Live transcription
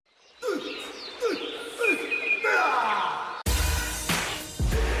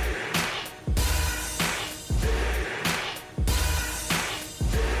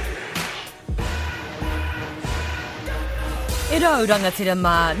Iro rangatira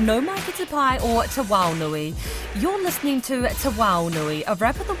mā, no mai ki te pai o Te Waunui. You're listening to Te Waunui, a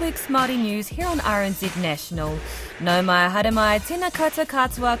wrap of the week's Māori news here on RNZ National. No mai haere mai, tēnā koutou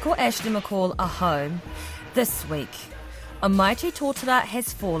katoa ko Ashley McCall a home. This week, a mighty tōtara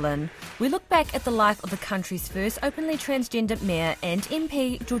has fallen. We look back at the life of the country's first openly transgender mayor and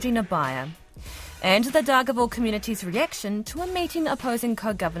MP, Georgina Beyer. And the Dargaville community's reaction to a meeting opposing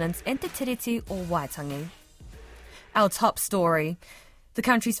co-governance and Te Tiriti o Waitangi. Our top story. The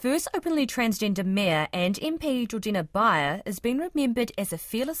country's first openly transgender mayor and MP, Georgina Beyer, is being remembered as a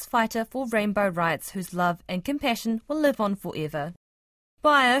fearless fighter for rainbow rights whose love and compassion will live on forever.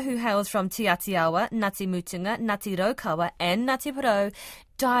 Beyer, who hails from Te Atiawa, Ngāti Mutunga, Ngāti Raukawa and Ngāti Porou,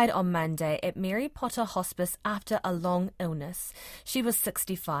 died on Monday at Mary Potter Hospice after a long illness. She was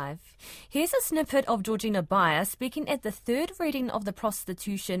 65. Here's a snippet of Georgina Beyer speaking at the third reading of the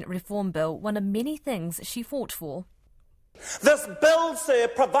Prostitution Reform Bill, one of many things she fought for. This bill, sir,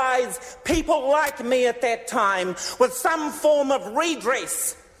 provides people like me at that time with some form of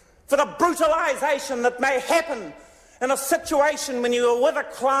redress for the brutalisation that may happen in a situation when you are with a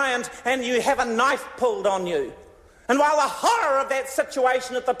client and you have a knife pulled on you. And while the horror of that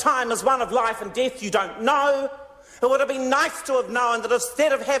situation at the time is one of life and death you don't know, it would have been nice to have known that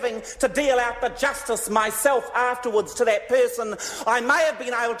instead of having to deal out the justice myself afterwards to that person, I may have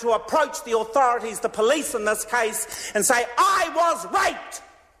been able to approach the authorities, the police in this case, and say, I was raped!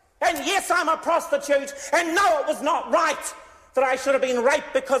 And yes, I'm a prostitute, and no, it was not right that I should have been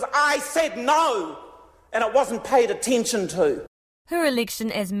raped because I said no, and it wasn't paid attention to. Her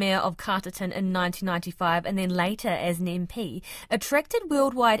election as mayor of Carterton in 1995 and then later as an MP attracted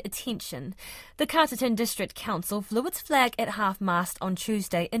worldwide attention. The Carterton District Council flew its flag at half-mast on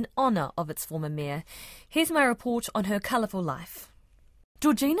Tuesday in honour of its former mayor. Here's my report on her colourful life.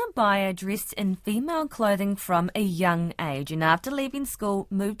 Georgina Beyer dressed in female clothing from a young age and after leaving school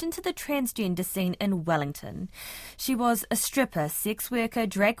moved into the transgender scene in Wellington. She was a stripper, sex worker,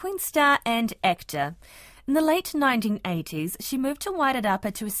 drag queen star and actor. In the late 1980s, she moved to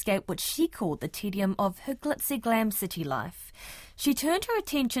Wairarapa to escape what she called the tedium of her glitzy glam city life. She turned her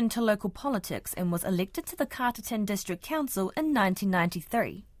attention to local politics and was elected to the Carterton District Council in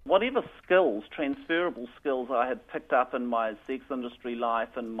 1993. Whatever skills, transferable skills I had picked up in my sex industry life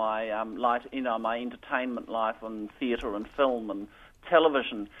and my my entertainment life and theatre and film and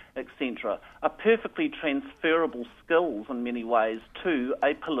television, etc., are perfectly transferable skills in many ways to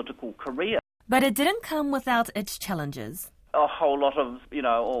a political career. But it didn't come without its challenges. A whole lot of,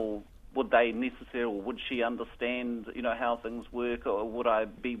 would they necessarily, or would she understand, how things work, or would I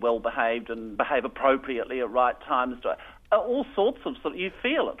be well behaved and behave appropriately at right times? All sorts of, you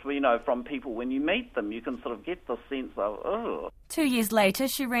feel it, from people when you meet them. You can sort of get the sense of, oh. 2 years later,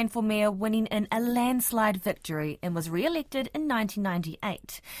 she ran for mayor, winning in a landslide victory and was re-elected in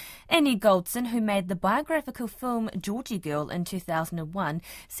 1998. Annie Goldson, who made the biographical film Georgie Girl in 2001,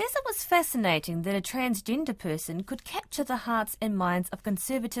 says it was fascinating that a transgender person could capture the hearts and minds of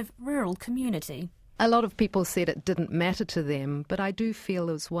conservative rural community. A lot of people said it didn't matter to them, but I do feel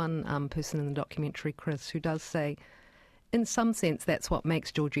there's one person in the documentary, Chris, who does say, in some sense, that's what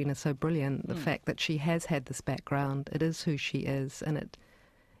makes Georgina so brilliant, the fact that she has had this background, it is who she is, and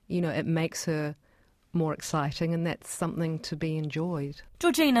it makes her more exciting, and that's something to be enjoyed.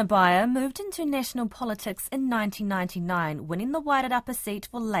 Georgina Beyer moved into national politics in 1999, winning the Wairarapa seat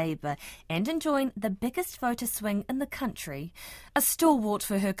for Labour and enjoying the biggest voter swing in the country. A stalwart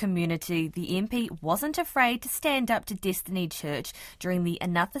for her community, the MP wasn't afraid to stand up to Destiny Church during the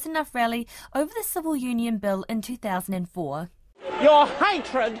Enough is Enough rally over the Civil Union Bill in 2004. Your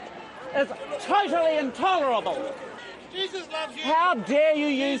hatred is totally intolerable. Jesus loves you. How dare you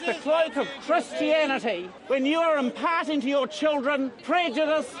use the cloak of Christianity when you are imparting to your children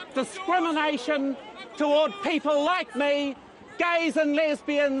prejudice, discrimination toward people like me, gays and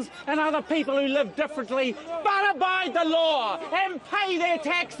lesbians and other people who live differently, but abide the law and pay their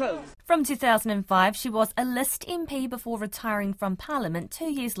taxes. From 2005, she was a list MP before retiring from Parliament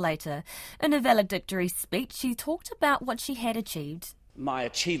 2 years later. In a valedictory speech, she talked about what she had achieved. My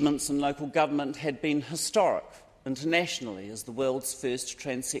achievements in local government had been historic internationally as the world's first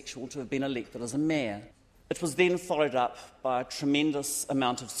transsexual to have been elected as a mayor. It was then followed up by a tremendous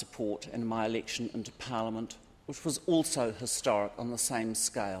amount of support in my election into Parliament, which was also historic on the same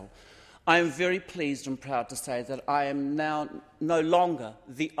scale. I am very pleased and proud to say that I am now no longer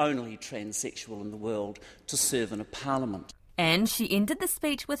the only transsexual in the world to serve in a Parliament. And she ended the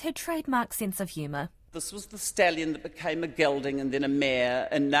speech with her trademark sense of humour. This was the stallion that became a gelding and then a mare,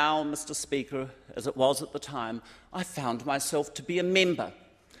 and now, Mr. Speaker, as it was at the time, I found myself to be a member.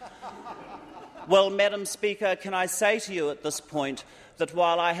 Well, Madam Speaker, can I say to you at this point that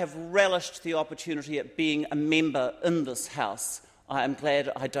while I have relished the opportunity at being a member in this House, I am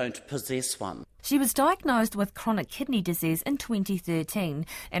glad I don't possess one. She was diagnosed with chronic kidney disease in 2013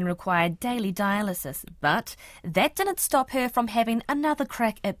 and required daily dialysis, but that didn't stop her from having another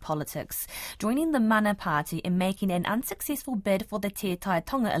crack at politics, joining the Mana Party and making an unsuccessful bid for the Te Tai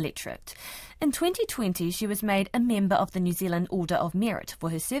Tonga electorate. In 2020, she was made a member of the New Zealand Order of Merit for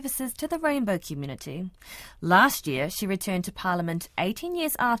her services to the Rainbow community. Last year, she returned to Parliament 18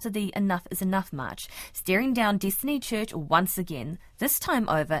 years after the Enough is Enough march, staring down Destiny Church once again, this time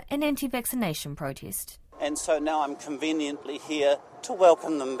over an anti-vaccination protest. And so now I'm conveniently here to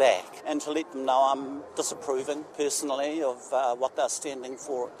welcome them back and to let them know I'm disapproving personally of what they're standing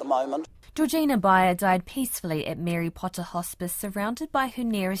for at the moment. Georgina Bayer died peacefully at Mary Potter Hospice, surrounded by her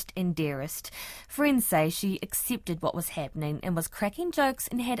nearest and dearest. Friends say she accepted what was happening and was cracking jokes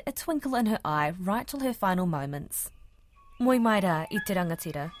and had a twinkle in her eye right till her final moments. Moi mai rā I te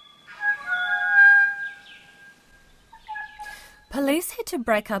rangatira. Police had to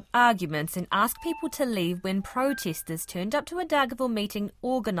break up arguments and ask people to leave when protesters turned up to a Dargaville meeting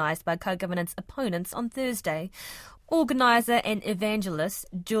organised by co-governance opponents on Thursday. Organiser and evangelist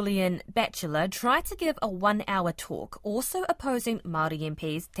Julian Batchelor tried to give a 1-hour talk, also opposing Māori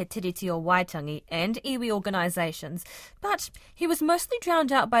MPs, Te Tiriti o Waitangi and iwi organisations, but he was mostly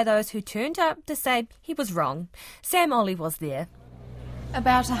drowned out by those who turned up to say he was wrong. Sam Ollie was there.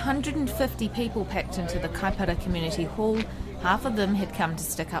 About 150 people packed into the Kaipara Community Hall. Half of them had come to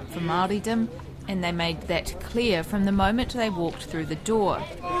stick up for Māoridom, and they made that clear from the moment they walked through the door.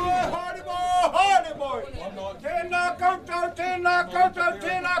 Tēnā koutou, tēnā koutou,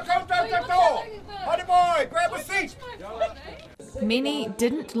 tēnā koutou katoa. Haere boy, grab a seat. Many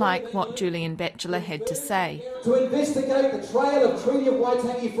didn't like what Julian Batchelor had to say. To investigate the trail of Treaty of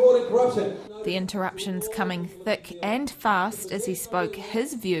Waitangi fraud and corruption. The interruptions coming thick and fast as he spoke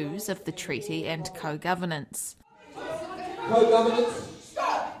his views of the treaty and co-governance. Co-governance?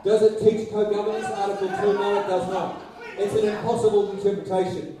 Does it teach co-governance? Article 2, no it does not. It's an impossible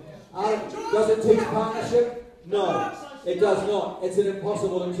interpretation. Does it teach partnership? No, it does not. It's an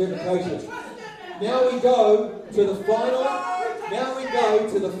impossible interpretation. Now we go to the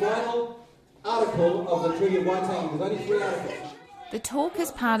final article of the Treaty of Waitangi. There's only 3 articles. The talk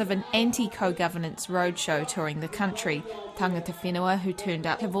is part of an anti-co-governance roadshow touring the country. Tangata whenua who turned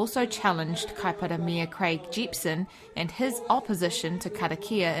up have also challenged Kaipara Mayor Craig Jepson and his opposition to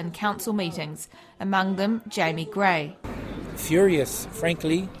karakia in council meetings, among them Jamie Gray. Furious,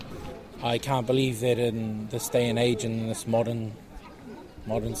 frankly. I can't believe that in this day and age, in this modern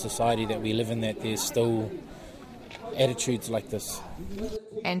society that we live in, that there's still attitudes like this.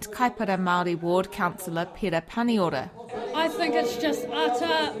 And Kaipara Māori Ward Councillor Pera Paniora. I think it's just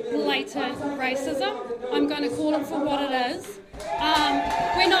utter, blatant racism. I'm going to call it for what it is.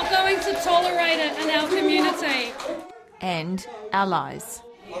 We're not going to tolerate it in our community. And allies.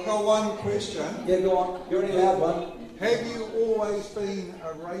 I've got one question. Yeah, go on. You're only allowed one. Have you always been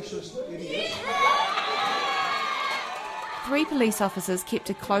a racist idiot? 3 police officers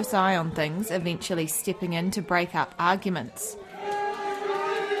kept a close eye on things, eventually stepping in to break up arguments.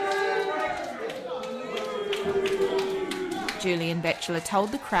 Julian Batchelor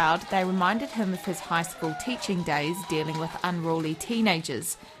told the crowd they reminded him of his high school teaching days dealing with unruly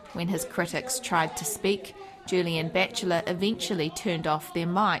teenagers. When his critics tried to speak, Julian Batchelor eventually turned off their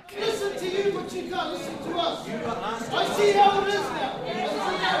mic. Listen to you, but you can't listen to us. I see how it is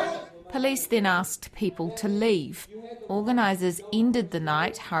now. Police then asked people to leave. Organisers ended the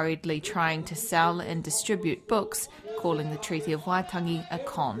night hurriedly trying to sell and distribute books, calling the Treaty of Waitangi a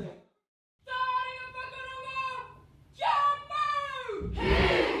con.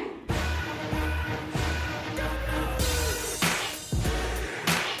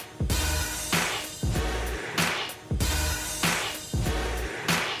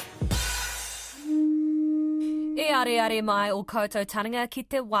 Are mai o koutou tananga ki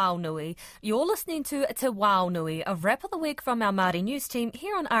te Waunui. You're listening to Te Waunui, a wrap of the week from our Māori news team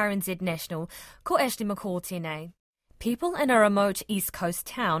here on RNZ National. Ko Ashley McCall tēnei. People in a remote East Coast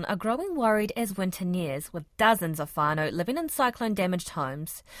town are growing worried as winter nears, with dozens of whānau living in cyclone-damaged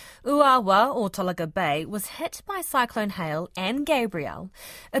homes. Uawa, or Tolaga Bay, was hit by Cyclone Hale and Gabrielle.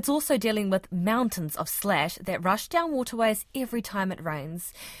 It's also dealing with mountains of slash that rush down waterways every time it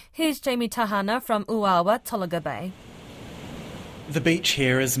rains. Here's Jamie Tahana from Uawa, Tolaga Bay. The beach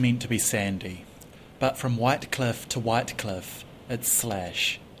here is meant to be sandy, but from White Cliff to White Cliff, it's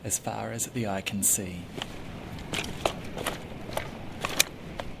slash as far as the eye can see.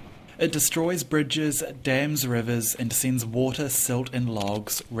 It destroys bridges, dams rivers, and sends water, silt and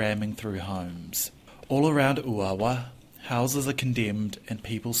logs ramming through homes. All around Uawa, houses are condemned and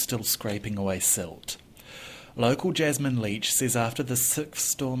people still scraping away silt. Local Jasmine Leach says after the 6th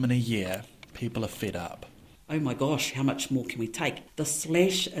storm in a year, people are fed up. Oh my gosh, how much more can we take? The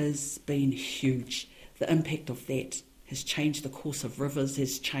slash has been huge. The impact of that has changed the course of rivers,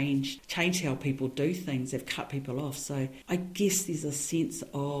 has changed how people do things, they've cut people off. So I guess there's a sense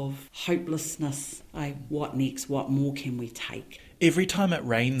of hopelessness. What next? What more can we take? Every time it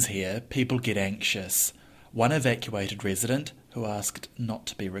rains here, people get anxious. One evacuated resident, who asked not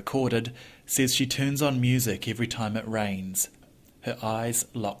to be recorded, says she turns on music every time it rains, her eyes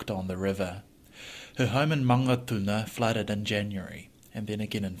locked on the river. Her home in Mangatuna flooded in January, and then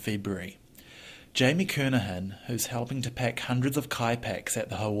again in February. Jamie Kernahan, who's helping to pack hundreds of kaipax at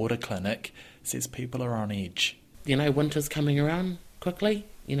the Hawara Clinic, says people are on edge. Winter's coming around quickly.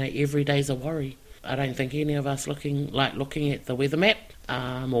 Every day's a worry. I don't think any of us looking at the weather map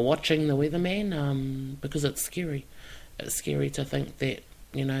or watching the weatherman because it's scary. It's scary to think that,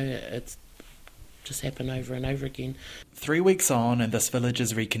 it's just happen over and over again. 3 weeks on and this village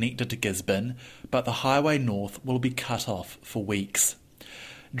is reconnected to Gisborne, but the highway north will be cut off for weeks.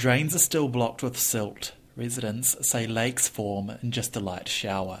 Drains are still blocked with silt. Residents say lakes form in just a light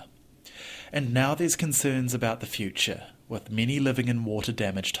shower. And now there's concerns about the future, with many living in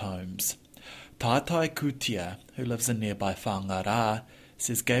water-damaged homes. Tātai Kutia, who lives in nearby Whangara,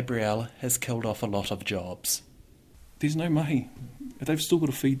 says Gabrielle has killed off a lot of jobs. There's no mahi. They've still got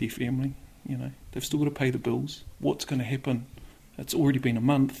to feed their family, They've still got to pay the bills. What's going to happen? It's already been a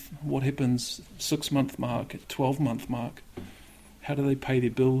month. What happens 6-month mark, at 12-month mark? How do they pay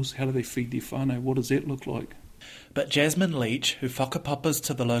their bills? How do they feed their whānau? What does that look like? But Jasmine Leach, who whakapapas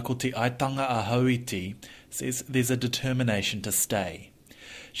to the local Te Aitanga a Hauiti, says there's a determination to stay.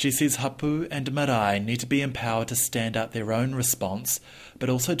 She says Hapu and Marae need to be empowered to stand up their own response, but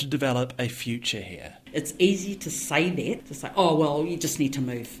also to develop a future here. It's easy to say that, to say, oh, well, you just need to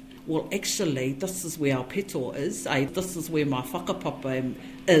move. Well, actually, this is where our peto is. This is where my whakapapa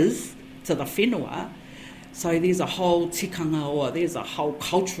is to the whenua. So there's a whole tikanga or there's a whole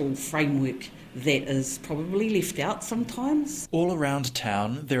cultural framework that is probably left out sometimes. All around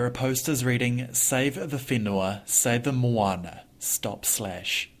town, there are posters reading, "Save the whenua, save the moana, stop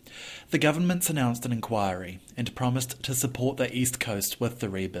slash." The government's announced an inquiry and promised to support the East Coast with the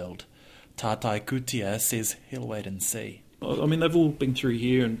rebuild. Tātai Kutia says he'll wait and see. They've all been through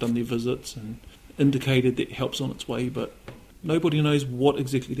here and done their visits and indicated that help's on its way, but nobody knows what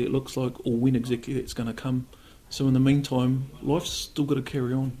exactly that looks like or when exactly that's going to come. So in the meantime, life's still got to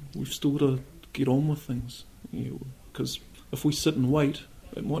carry on. We've still got to get on with things. Because if we sit and wait,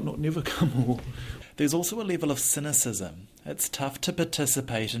 it might not never come. There's also a level of cynicism. It's tough to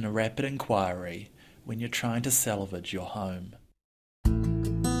participate in a rapid inquiry when you're trying to salvage your home.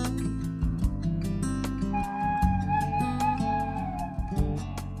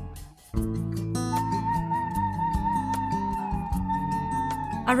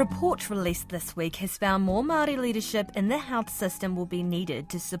 A report released this week has found more Māori leadership in the health system will be needed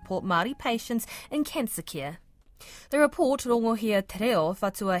to support Māori patients in cancer care. The report, Rongohia Te Reo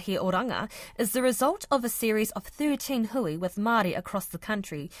Whatua He Oranga, is the result of a series of 13 hui with Māori across the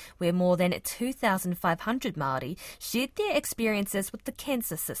country, where more than 2,500 Māori shared their experiences with the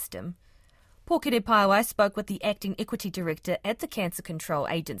cancer system. Pōkere Pāwai spoke with the Acting Equity Director at the Cancer Control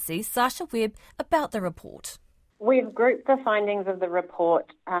Agency, Sasha Webb, about the report. We've grouped the findings of the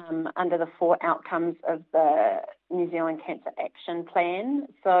report under the 4 outcomes of the New Zealand Cancer Action Plan.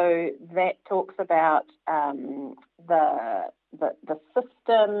 So that talks about the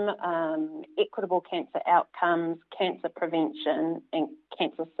system, equitable cancer outcomes, cancer prevention, and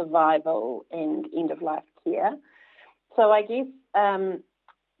cancer survival and end-of-life care. So I guess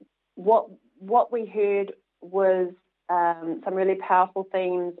what we heard was some really powerful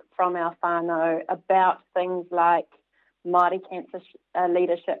themes from our whānau about things like Māori cancer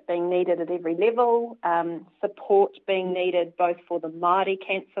leadership being needed at every level, support being needed both for the Māori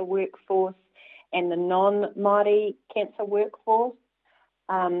cancer workforce and the non-Māori cancer workforce.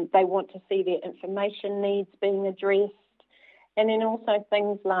 They want to see their information needs being addressed, and then also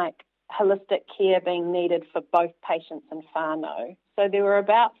things like holistic care being needed for both patients and whānau. So there were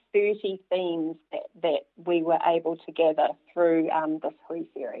about 30 themes that we were able to gather through this hui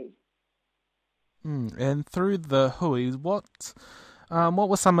series. And through the hui, what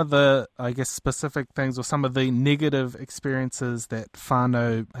were some of the, specific things or some of the negative experiences that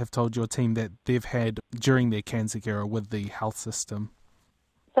whānau have told your team that they've had during their cancer care or with the health system?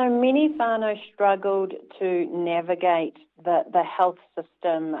 So many whānau struggled to navigate the health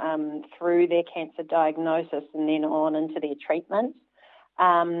system through their cancer diagnosis and then on into their treatment.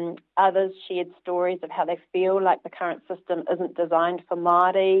 Others shared stories of how they feel like the current system isn't designed for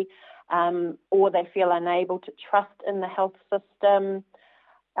Māori, or they feel unable to trust in the health system.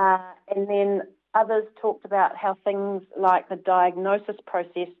 And then others talked about how things like the diagnosis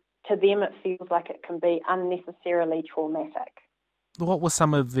process, to them it feels like it can be unnecessarily traumatic. What were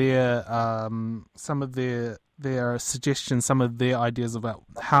some of their suggestions, some of their ideas about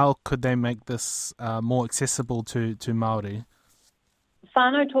how could they make this more accessible to Māori?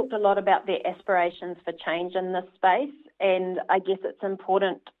 Whānau talked a lot about their aspirations for change in this space, and I guess it's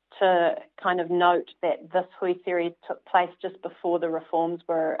important to kind of note that this hui series took place just before the reforms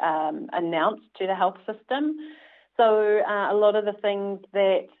were announced to the health system. So a lot of the things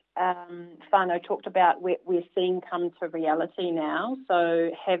that Whānau talked about, we're seeing come to reality now. So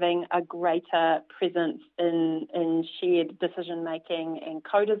having a greater presence in shared decision-making and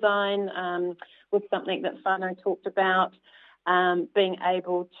co-design was something that Whānau talked about. Being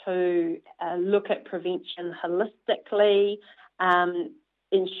able to look at prevention holistically,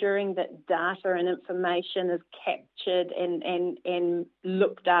 ensuring that data and information is captured and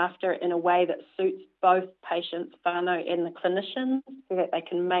looked after in a way that suits both patients, whānau, and the clinicians so that they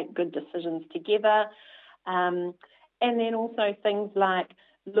can make good decisions together. And then also things like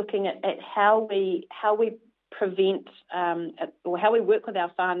looking at how we prevent or how we work with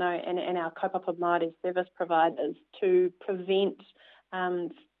our whānau and our kaupapa Māori service providers to prevent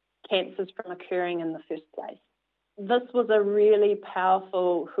cancers from occurring in the first place. This was a really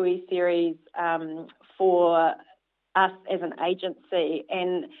powerful hui series for us as an agency,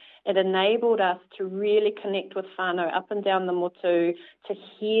 and it enabled us to really connect with whānau up and down the motu, to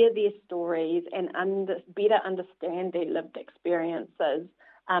hear their stories and better understand their lived experiences.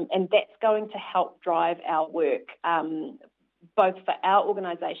 And that's going to help drive our work, both for our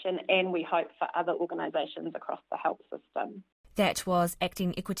organisation and we hope for other organisations across the health system. That was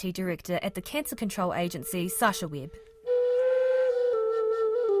Acting Equity Director at the Cancer Control Agency, Sasha Webb.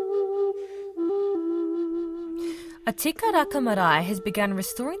 A Tika Raka Marae has begun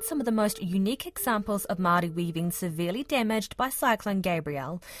restoring some of the most unique examples of Māori weaving severely damaged by Cyclone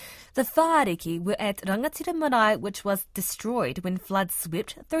Gabrielle. The whāriki were at Rangatira Marae, which was destroyed when floods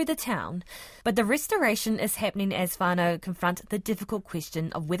swept through the town. But the restoration is happening as whānau confront the difficult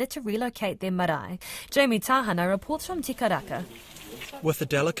question of whether to relocate their marae. Jamie Tahana reports from Tika Raka. With the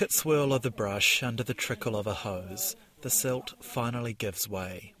delicate swirl of the brush under the trickle of a hose, the silt finally gives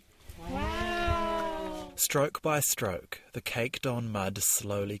way. Stroke by stroke, the caked-on mud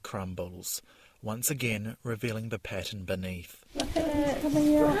slowly crumbles, once again revealing the pattern beneath. Look at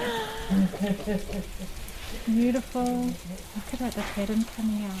it, beautiful. Look at the pattern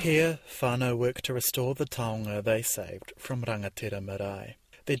coming out. Here, whānau work to restore the taonga they saved from Rangatira Marae.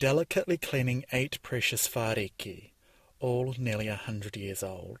 They're delicately cleaning 8 precious whāriki, all nearly 100 years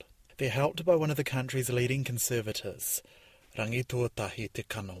old. They're helped by one of the country's leading conservators, Rangi Tuatahi Te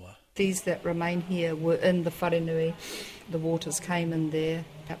Kanawa. These that remain here were in the wharenui. The waters came in there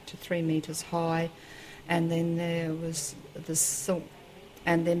up to 3 metres high, and then there was the silt,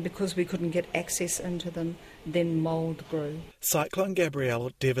 and then because we couldn't get access into them, then mould grew. Cyclone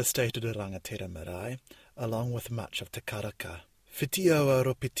Gabrielle devastated Rangatira Marae, along with much of Te Karaka. Whitioa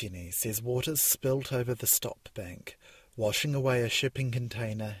Ropitini says waters spilt over the stop bank, washing away a shipping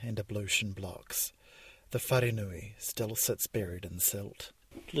container and ablution blocks. The wharenui still sits buried in silt.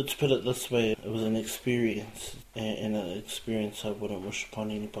 Let's put it this way, it was an experience, and an experience I wouldn't wish upon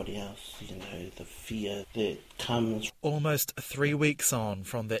anybody else. You know, the fear that comes. Almost 3 weeks on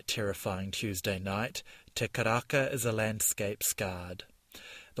from that terrifying Tuesday night, Te Karaka is a landscape scarred.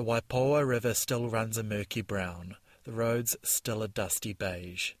 The Waipoua River still runs a murky brown, the roads still a dusty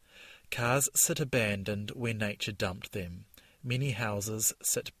beige. Cars sit abandoned where nature dumped them. Many houses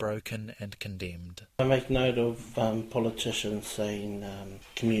sit broken and condemned. I make note of politicians saying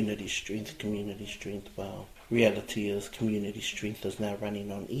community strength. Well, reality is community strength is now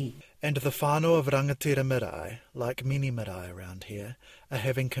running on E. And the whānau of Rangatira Marae, like many marae around here, are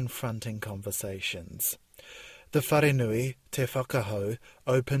having confronting conversations. The wharenui, Te Whakahau,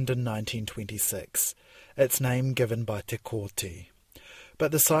 opened in 1926, its name given by Te Kōti.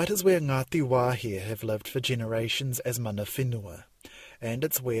 But the site is where Ngāti Wā here have lived for generations as mana whenua, and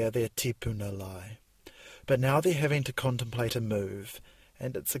it's where their tipuna lie. But now they're having to contemplate a move,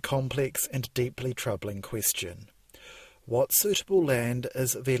 and it's a complex and deeply troubling question. What suitable land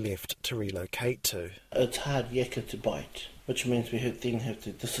is there left to relocate to? It's hard yaka to bite, which means we then have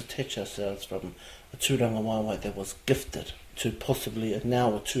to disattach ourselves from a tūranga wāwai that was gifted to possibly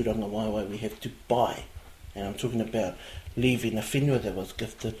now a tūranga waiwai we have to buy. And I'm talking about leaving a whenua that was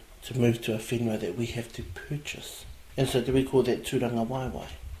gifted to move to a whenua that we have to purchase. And so do we call that tūranga waiwai?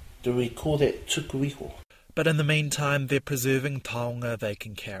 Do we call that tuku iho? But in the meantime, they're preserving taonga they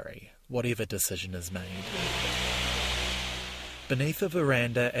can carry, whatever decision is made. Beneath a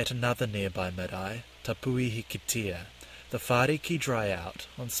veranda at another nearby marae, Tapui Hikitea, the whāriki dry out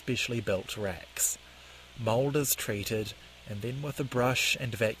on specially built racks. Mould is treated, and then with a brush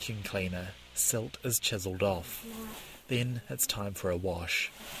and vacuum cleaner, silt is chiselled off. Then it's time for a wash.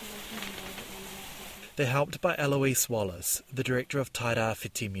 They're helped by Eloise Wallace, the director of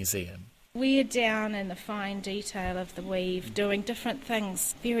Tairāwhiti Museum. We're down in the fine detail of the weave, doing different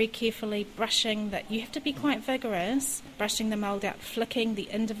things, very carefully brushing that. You have to be quite vigorous, brushing the mould out, flicking the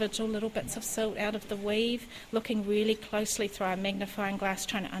individual little bits of silt out of the weave, looking really closely through our magnifying glass,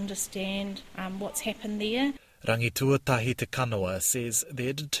 trying to understand what's happened there. Rangituatahi Te Kanoa says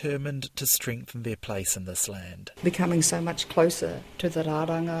they're determined to strengthen their place in this land. Becoming so much closer to the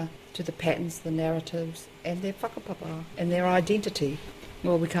rāranga, to the patterns, the narratives, and their whakapapa, and their identity.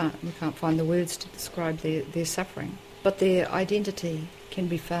 Well, we can't find the words to describe their suffering, but their identity can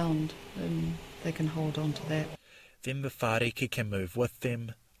be found, and they can hold on to that. Then the whāriki can move with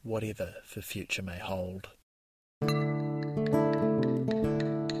them, whatever the future may hold.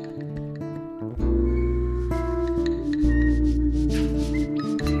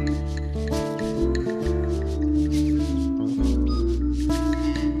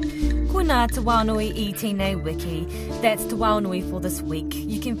 Kuna Te Waunui I Tēnei Wiki. That's Te Waunui for this week.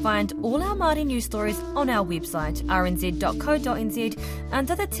 You can find all our Māori news stories on our website, rnz.co.nz,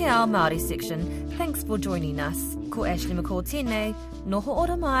 under the Te Ao Māori section. Thanks for joining us. Ko Ashley McCall tēnei, noho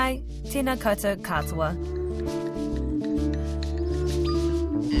ora mai, tēnā koutou katoa.